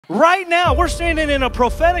Right now, we're standing in a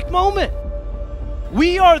prophetic moment.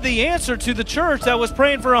 We are the answer to the church that was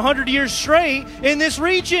praying for 100 years straight in this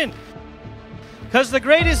region. Because the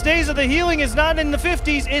greatest days of the healing is not in the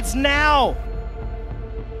 50s, it's now.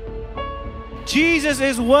 Jesus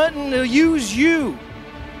is wanting to use you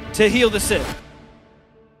to heal the sick.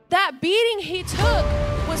 That beating he took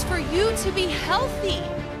was for you to be healthy,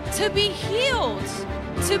 to be healed,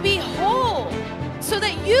 to be whole, so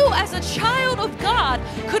that you as a child of God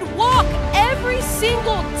could walk every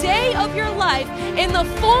single day of your life in the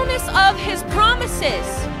fullness of his promises.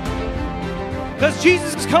 Because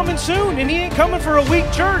Jesus is coming soon, and he ain't coming for a weak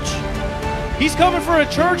church. He's coming for a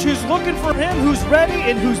church who's looking for him, who's ready,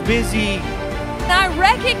 and who's busy. And I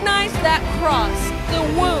recognize that cross, the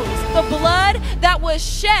wounds, the blood that was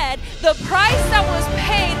shed, the price that was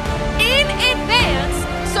paid in advance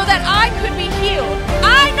so that I could be healed.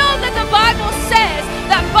 I know that the Bible says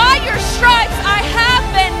that by your stripes I have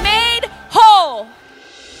been made whole.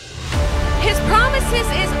 His promises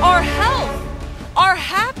is our health, our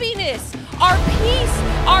happiness, our peace,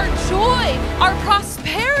 our joy, our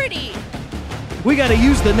prosperity. We got to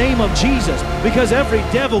use the name of Jesus, because every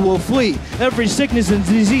devil will flee, every sickness and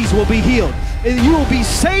disease will be healed, and you will be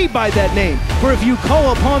saved by that name. For if you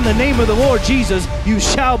call upon the name of the Lord Jesus, you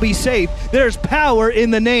shall be saved. There's power in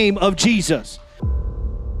the name of Jesus.